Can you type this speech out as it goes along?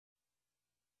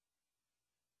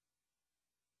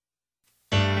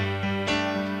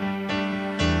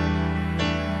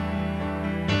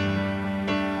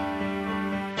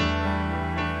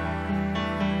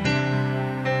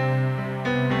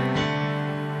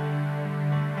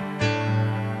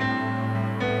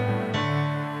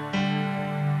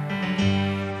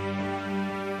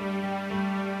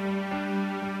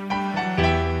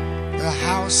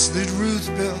house that Ruth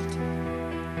built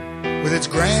with its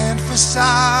grand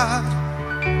facade.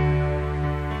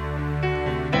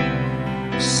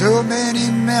 So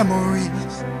many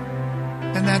memories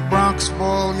in that Bronx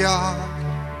ball yard.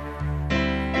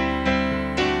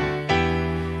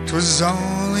 'Twas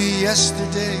only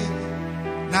yesterday,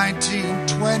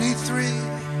 1923,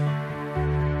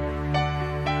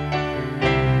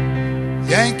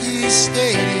 Yankee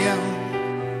Stadium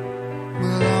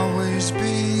will always be.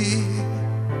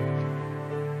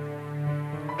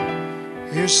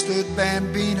 Here stood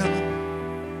Bambino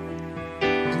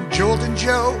and Joltin'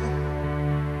 Joe,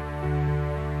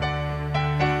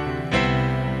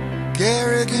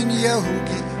 Garrick and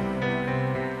Yogi,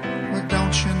 well,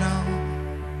 don't you know?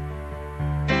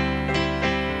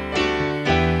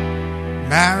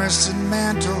 Maris and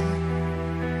Mantle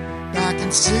back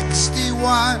in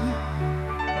 '61.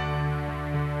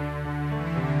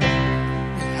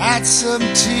 We had some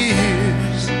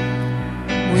tears,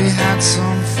 we had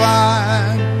some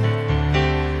fun,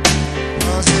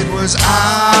 'cause it was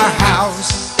our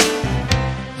house.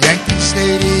 Yankee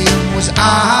Stadium was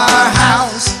our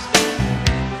house.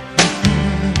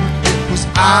 It was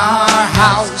our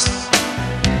house.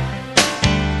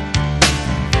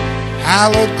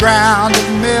 Hallowed ground of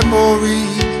memory.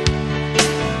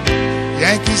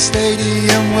 Yankee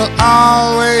Stadium will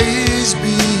always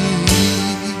be.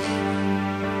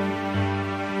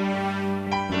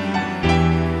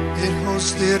 It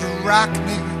hosted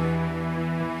Rockney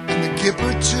and the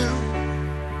Gipper too.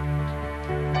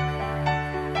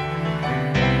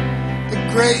 The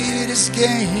greatest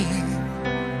game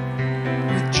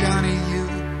with Johnny U.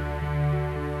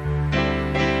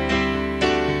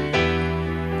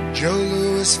 Joe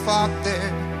Louis fought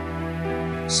there,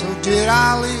 so did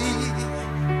Ali.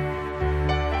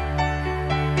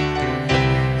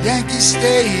 Yankee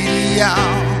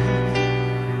Stadium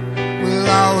will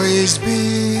always be.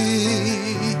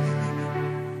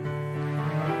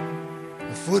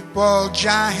 The football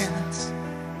giants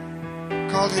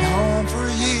called it home for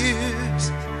years.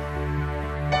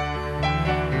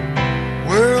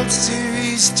 World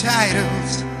Series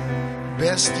titles,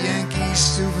 best Yankee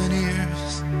souvenirs.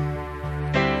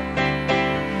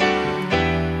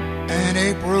 An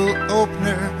April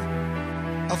opener,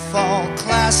 a fall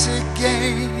classic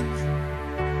game.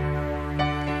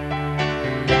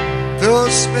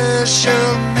 Those special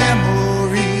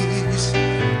memories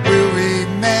will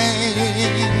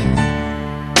remain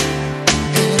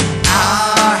in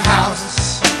our house.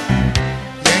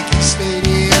 Yankee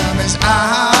Stadium is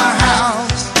our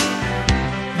house.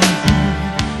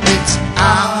 It's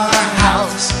our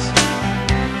house.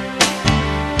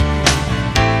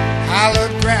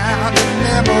 Hallowed ground of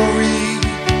memory.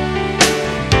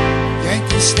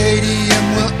 Yankee Stadium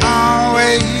will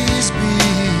always be.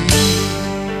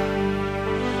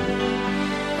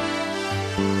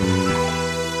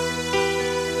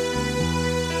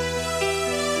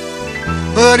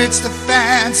 But it's the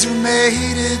fans who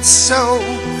made it so.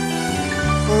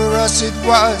 For us it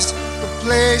was the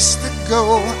place to go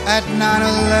at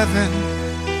 9/11.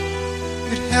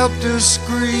 It helped us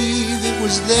grieve, it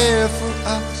was there for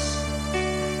us.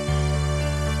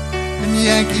 And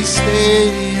Yankee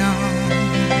Stadium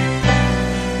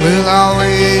will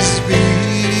always be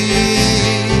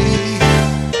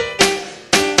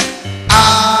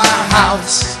our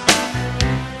house.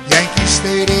 Yankee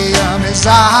Stadium is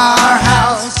our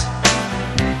house.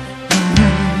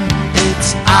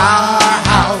 It's our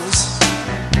house.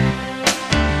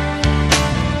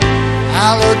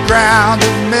 Hallowed ground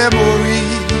of memory.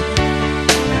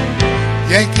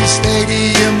 Yankee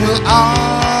Stadium will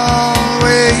always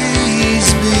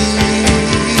be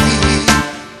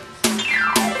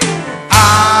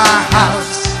our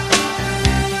house.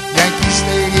 Yankee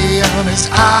Stadium is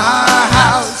our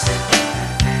house.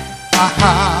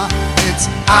 It's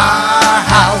our house.